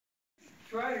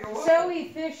try to go up. So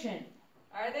efficient.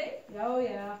 Are they? Oh,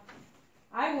 yeah.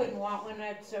 I wouldn't want one.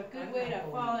 That's a good way to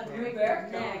fall and break your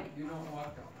Back down. neck. You don't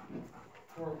walk down.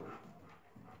 Forward.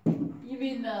 You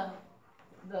mean the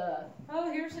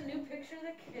Oh, here's a new picture of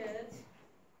the kids.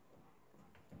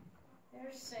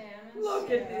 There's Sam and look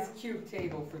Sarah. at this cute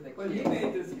table for the kids. But he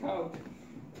made this couch.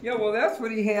 Yeah, well, that's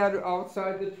what he had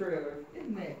outside the trailer.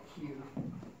 Isn't that cute?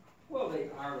 Well, they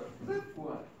are a flip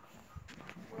one.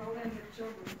 Well, then the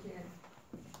children can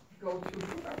go to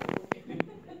whoever.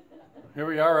 Here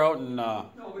we are out in No,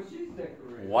 but she's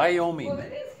decorated. Wyoming. Well,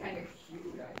 it is kind of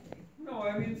cute, I think. No,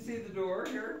 I mean, see the door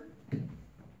here?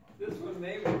 This one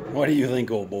may work. What do you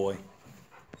think, old boy?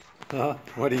 Huh?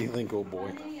 What do you think, old boy?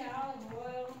 Honey, olive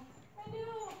oil. I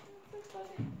know. It's so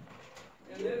funny.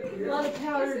 And then A here, lot of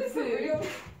powdered Is this a food. real-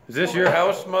 Is this your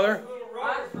house, Mother? little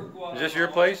rubber for Guatemala. Is this your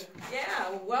place?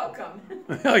 Yeah, welcome.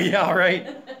 Oh, yeah, all right.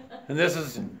 And this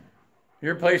is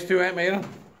your place too, Aunt Maida?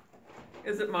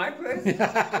 Is it my place?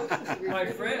 My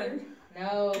friend.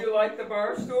 No. Do you like the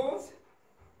bar stools?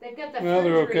 They've got the Well,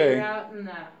 they're refrigerator okay. out in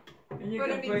the... And you But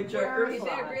can I mean, play where checkers. is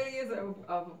that really is a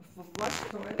flush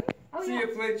toilet? Oh, See yeah. you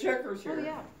play checkers Oh, here.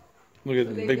 yeah. Look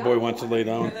at the big boy wants to lay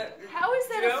down. And that- How is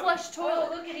that Jim? a flush Oh,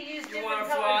 toilet? look at he used You different wanna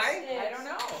colored fly? sticks. I don't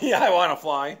know. Yeah, I want to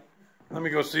fly. Let me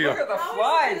go see Look you. at the How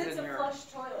flies is it in it's a here. flush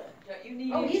toilet? Don't you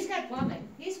need Oh, he's got plumbing.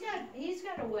 He's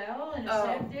got a well and a Oh.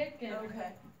 septic and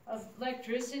Okay.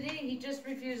 electricity. He just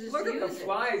refuses Look to at the use it.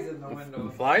 flies in the window.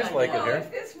 Flies like it Well, here. if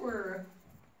this were,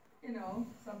 you know,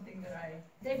 something that I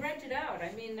They rent it out.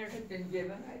 I mean, they're... had been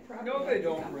given, I'd probably. No, they like to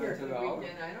don't come here rent for it the out.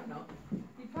 weekend, I don't know.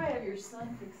 You probably have your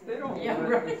son fix it. They don't Yeah,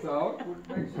 rent right. this out.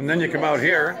 What makes And then you come out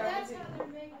here, That's how they're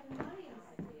making money on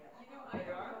it. You know, I don't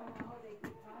know how they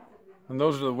could possibly. and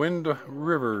those are the Wind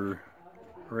River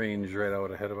range right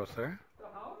out ahead of us there. The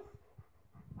house?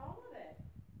 All of it.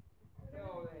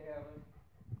 No, they haven't.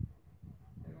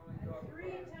 They only talk 3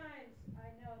 about it. times I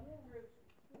know groups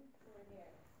were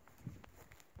here.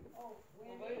 Oh,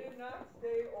 Well, they did not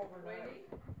stay overnight.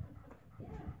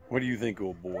 What do you think,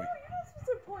 old boy? You're not supposed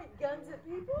to point guns at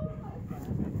people.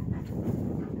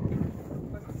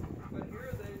 But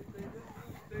here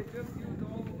they just use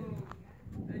all the little,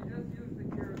 they just use the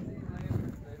kerosene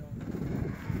lanterns. They don't.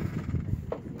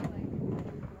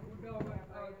 No,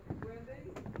 but, Wendy,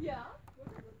 Yeah. look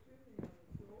at the chimney on the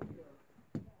stove there.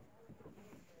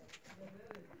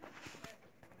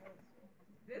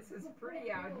 This is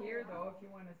pretty out here, though, if you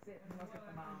want to sit and look at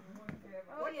the mountain.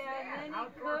 Oh What's yeah, that? and then he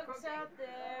Outdoor cooks cooking? out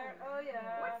there. Oh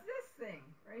yeah. What's this thing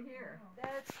right here?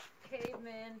 That's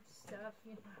caveman stuff,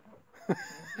 you know.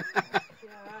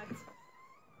 God.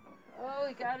 Oh,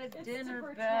 we got a dinner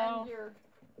bell. You're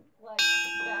like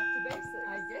back to basics.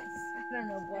 I guess. I don't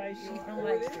know why she don't Well,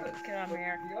 like it to is, come but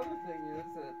here. The other thing is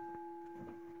that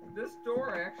this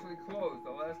door actually closed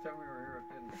the last time we were here. It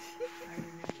didn't. I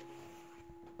remember.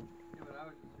 Yeah, but I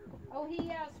was just here too. Oh,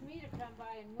 he asked me to come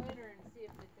by in winter and see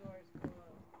if the door's closed.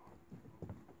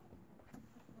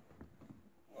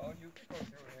 Well, you can go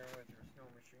through here with your snow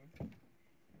machine.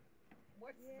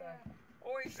 What's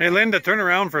Oh, Hey, Linda, turn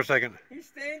around for a second. he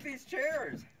stained these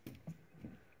chairs.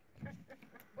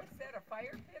 what's that? A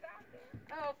fire pit out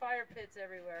there? Oh, fire pits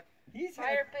everywhere. He's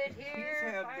Fire pit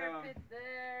here, had, fire pit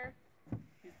there.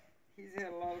 He's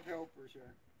had a lot of helpers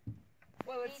here.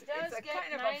 Well, He does it's a get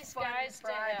kind of nice a fun guys to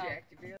help. project. If you're